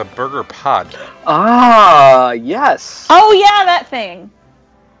Canteen has a burger pod. Ah, yes. Oh, yeah, that thing.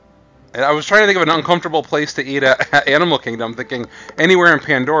 And I was trying to think of an uncomfortable place to eat at Animal Kingdom, thinking anywhere in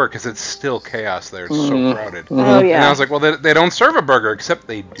Pandora, because it's still chaos there. It's so crowded. Oh, yeah. And I was like, well, they don't serve a burger, except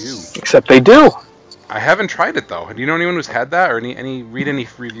they do. Except they do. I haven't tried it, though. Do you know anyone who's had that, or read any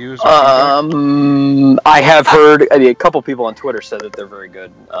reviews? Or I have heard a couple people on Twitter said that they're very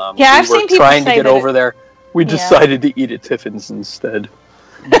good. I've seen people trying say to get that over there. We decided to eat at Tiffin's instead.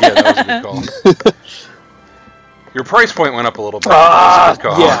 Yeah, that was a good call. Your price point went up a little bit. Yeah,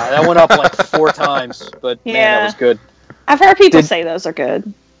 that went up like 4 times, but man, that was good. I've heard people say those are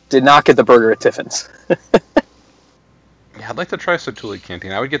good. Did not get the burger at Tiffin's. Yeah, I'd like to try Satuli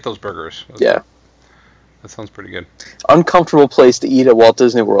Canteen. I would get those burgers. Yeah. That sounds pretty good. Uncomfortable place to eat at Walt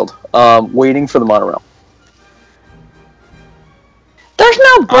Disney World. Waiting for the monorail. There's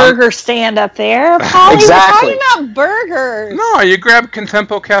no burger stand up there. Polly, Exactly. we're talking about burgers. No, you grab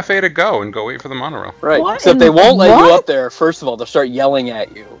Contempo Cafe to go and go wait for the monorail. Right. What Except in they won't let you what? up there. First of all, they'll start yelling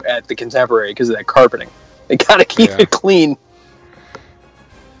at you at the Contemporary because of that carpeting. They gotta keep Yeah. it clean.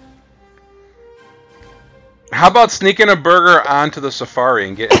 How about sneaking a burger onto the safari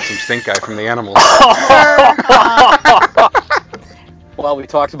and getting some stink eye from the animals? Well, we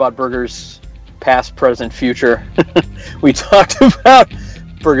talked about burgers, past, present, future. We talked about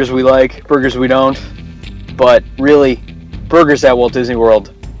burgers we like, burgers we don't. But really, burgers at Walt Disney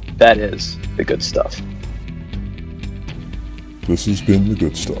World, that is the good stuff. This has been The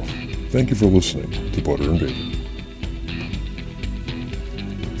Good Stuff. Thank you for listening to Butter and Bacon.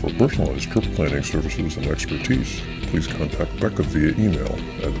 For personalized trip planning services and expertise, please contact Becca via email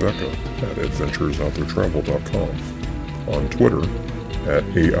at becca@adventuresouttheretravel.com, on Twitter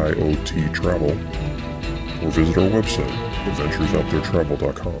 @AIOTtravel, or visit our website,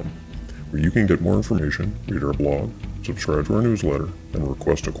 adventuresouttheretravel.com, where you can get more information, read our blog, subscribe to our newsletter, and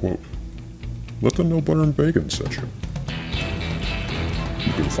request a quote. Let them know Butter and Bacon sent you.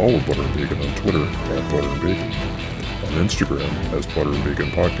 You can follow Butter and Bacon on Twitter @Butter and Bacon, on Instagram as Butter and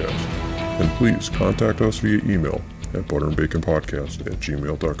Bacon Podcast, and please contact us via email at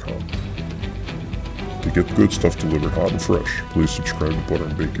butterandbaconpodcast@gmail.com. To get the good stuff delivered hot and fresh, please subscribe to Butter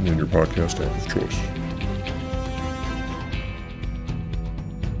and Bacon in your podcast app of choice.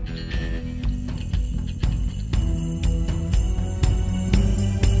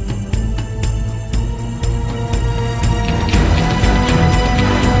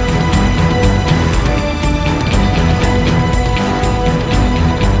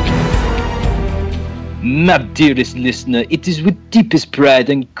 My dearest listener, it is with deepest pride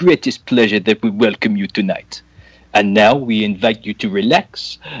and greatest pleasure that we welcome you tonight. And now we invite you to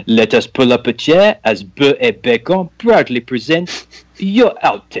relax. Let us pull up a chair as Beurre et Bacon proudly presents your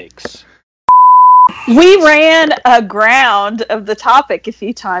outtakes. We ran aground of the topic a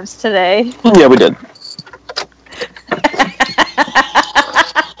few times today. Yeah, we did.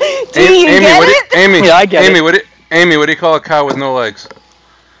 Do you get it? Amy, Yeah, I get Amy, it. Amy, what do you call a cow with no legs?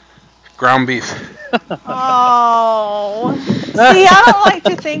 Ground beef. Oh. See, I don't like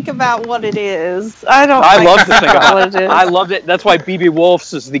to think about what it is. I love to think about what it is. I loved it. That's why BB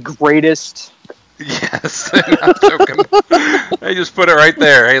Wolf's is the greatest. Yes, I'm not joking. I just put it right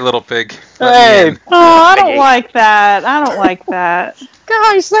there. Hey, little pig. Hey. Oh, I don't like that. I don't like that.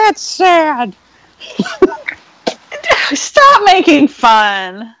 Guys, that's sad. Stop making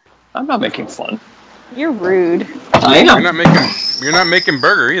fun. I'm not making fun. You're rude. I am. You're not making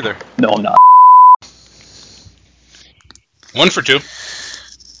burger either. No, I'm not. 1 for 2.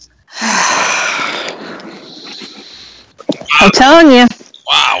 I'm telling you.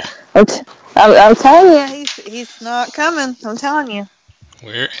 Wow. I'm telling you, he's not coming. I'm telling you.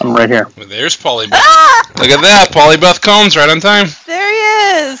 I'm right here. Well, there's Paulie Beth. Look at that. Paulie Beth Combs right on time. There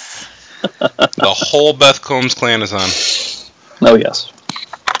he is. The whole Beth Combs clan is on. Oh, yes.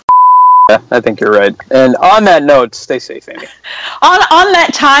 Yeah, I think you're right. And on that note, stay safe, Amy. On that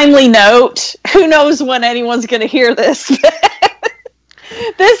timely note, who knows when anyone's going to hear this?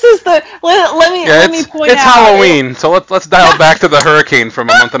 This is the let me point out. It's Halloween, so let's dial back to the hurricane from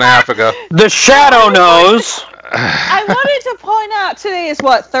a month and a half ago. The shadow knows. I wanted to point out today is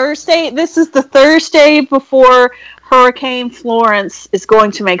what, Thursday? This is the Thursday before Hurricane Florence is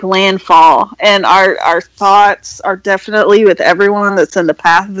going to make landfall, and our thoughts are definitely with everyone that's in the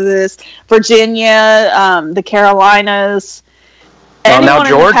path of this. Virginia, the Carolinas. Well, now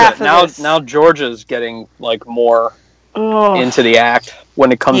Georgia. Now Georgia's getting like more into the act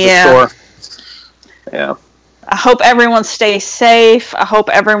when it comes to shore. Yeah. I hope everyone stays safe. I hope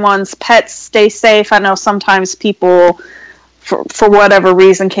everyone's pets stay safe. I know sometimes people, for whatever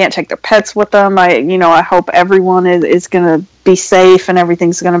reason, can't take their pets with them. I hope everyone is going to be safe and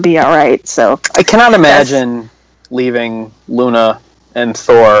everything's going to be all right. So I cannot imagine leaving Luna and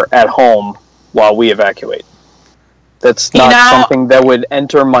Thor at home while we evacuate. That's not something that would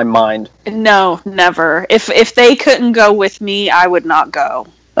enter my mind. No, never. If they couldn't go with me, I would not go.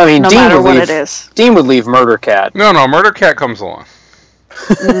 I mean, no matter what it is. Dean would leave Murder Cat. No, Murder Cat comes along.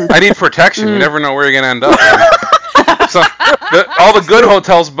 I need protection. You never know where you're going to end up. So, all the good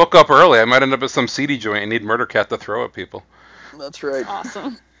hotels book up early. I might end up at some seedy joint and need Murder Cat to throw at people. That's right.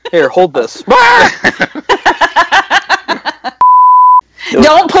 Awesome. Here, hold this.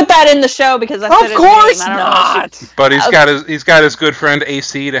 Don't put that in the show because I said his name. Of course not. But he's got his good friend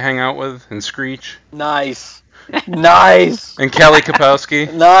AC to hang out with and Screech. Nice. Nice. And Kelly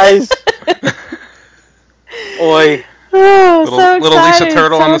Kapowski. Nice. Oi. Oh, little Lisa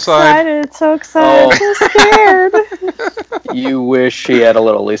Turtle on the side. So excited. So scared. You wish she had a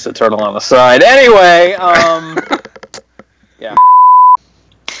little Lisa Turtle on the side. Anyway, yeah.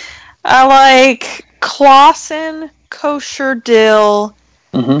 I like Clausen Kosher Dill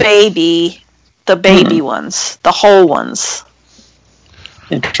Baby, the baby ones, the whole ones.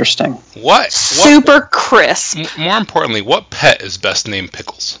 Interesting. What? Super crisp. More importantly, what pet is best named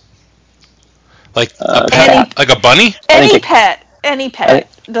Pickles? Like a pet, like a bunny? Any pet.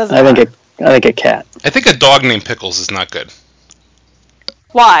 Doesn't matter. I think a cat. I think a dog named Pickles is not good.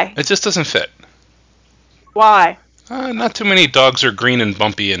 Why? It just doesn't fit. Why? Not too many dogs are green and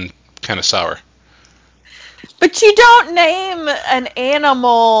bumpy and kind of sour. But you don't name an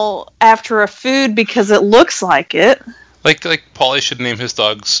animal after a food because it looks like it. Like Paulie should name his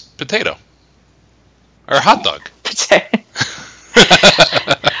dogs Potato. Or Hot Dog. Potato.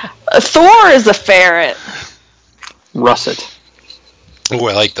 Thor is a ferret. Russet. Oh,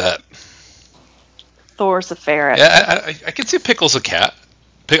 I like that. Thor's a ferret. Yeah, I can see Pickles a cat.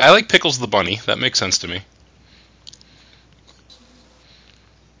 I like Pickles the bunny. That makes sense to me.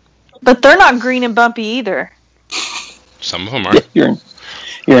 But they're not green and bumpy either. Some of them are. Your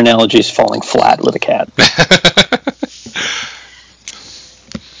analogy is falling flat with a cat.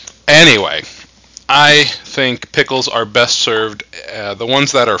 Anyway, I think pickles are best served, the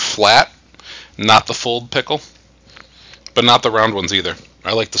ones that are flat, not the fold pickle, but not the round ones either.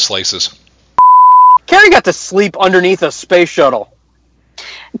 I like the slices. Carrie got to sleep underneath a space shuttle.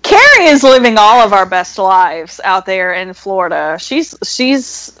 Carrie is living all of our best lives out there in Florida. She's a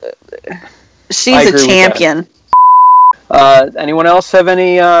champion. Anyone else have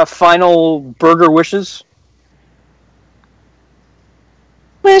any final burger wishes?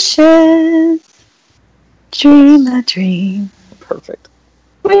 Wishes, dream a dream. Perfect.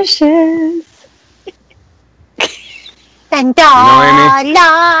 Wishes. And all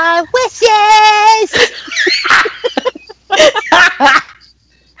our wishes.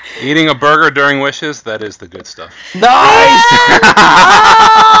 Eating a burger during wishes, that is the good stuff. Nice!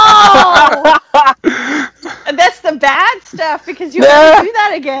 Oh! That's the bad stuff because you have to do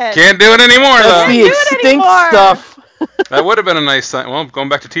that again. Can't do it anymore, That's though. the extinct stuff. That would have been a nice sign. Well, going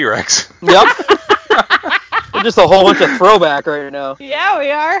back to T-Rex. Yep. We're just a whole bunch of throwback right now. Yeah,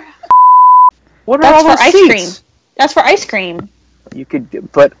 we are. What are That's all for those ice seats? cream. That's for ice cream. You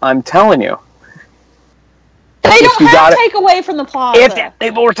could, but I'm telling you, They If don't you have got it- takeaway from the plaza.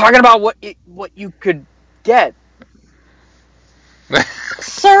 but we're talking about what you could get.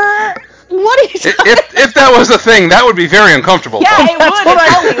 Sir, what are you talking if that was a thing, that would be very uncomfortable. Yeah, it That's would. what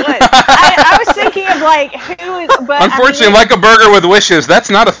It I- totally would. I was thinking of like who is. But Unfortunately, I mean, like a burger with wishes, that's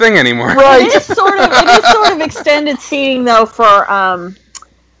not a thing anymore. it is sort of extended seating though for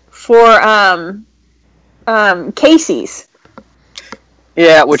Casey's.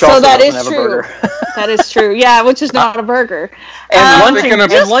 Yeah, which So also that doesn't is have true. a burger. That is true. Yeah, which is not a burger. And lunching- lunching,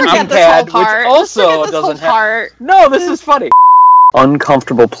 and and lunching forget this pad, whole which part. also Just forget this doesn't whole have. part. No, this is funny.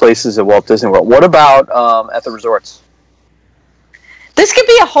 Uncomfortable places at Walt Disney World. What about at the resorts? This could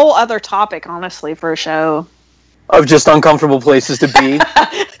be a whole other topic, honestly, for a show. Of just uncomfortable places to be.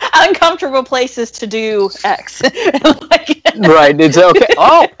 Uncomfortable places to do X. Like- Right, it's okay.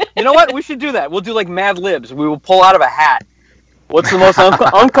 Oh, you know what? We should do that. We'll do like Mad Libs. We will pull out of a hat. What's the most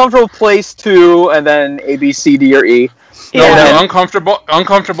uncomfortable place to, and then A, B, C, D, or E. No, Yeah. no,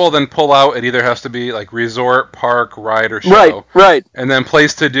 uncomfortable, then pull out. It either has to be like resort, park, ride, or show. Right, right. And then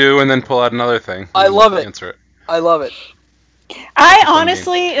place to do, and then pull out another thing. I And love it. Answer it. I love it. I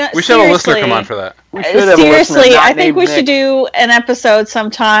honestly, We should have a listener come on for that. We should have a listener seriously, not I think named we Nick. should do an episode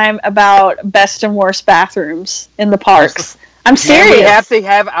sometime about best and worst bathrooms in the parks. I'm And serious. we have to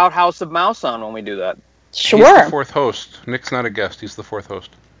have Outhouse of Mouse on when we do that. He's the Sure. fourth host. Nick's not a guest. He's the fourth host.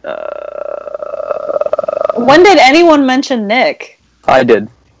 When did anyone mention Nick? I did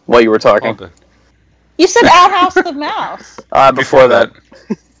while you were All talking. good. You said Outhouse of Mouse. Before that.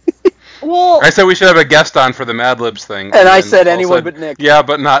 Well, I said we should have a guest on for the Mad Libs thing. And I then said Paul anyone said, but Nick. Yeah,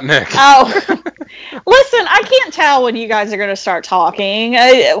 but not Nick. oh. Listen, I can't tell when you guys are going to start talking.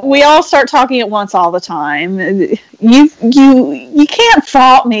 We all start talking at once all the time. You can't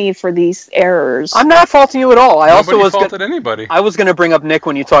fault me for these errors. I'm not faulting you at all. I Nobody also was faulted anybody. I was going to bring up Nick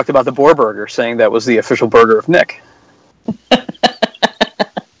when you talked about the Boar Burger, saying that was the official burger of Nick.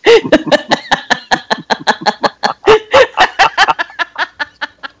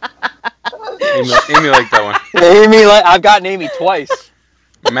 Amy liked that one. Amy, I've gotten Amy twice.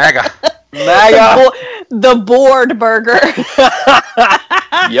 MAGA. MAGA. The board burger.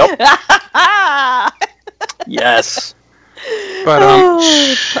 Yep. Yes. But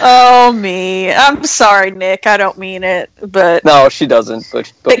Oh me. I'm sorry, Nick. I don't mean it, but No, she doesn't.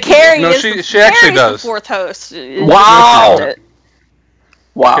 But Carrie No, is she the, actually Carrie's does. the fourth host. Wow.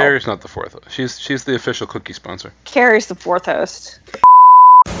 Wow. Carrie's not the fourth host. She's the official cookie sponsor. Carrie's the fourth host.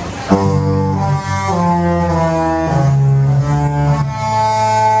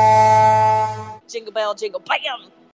 Jingle bell, jingle bam.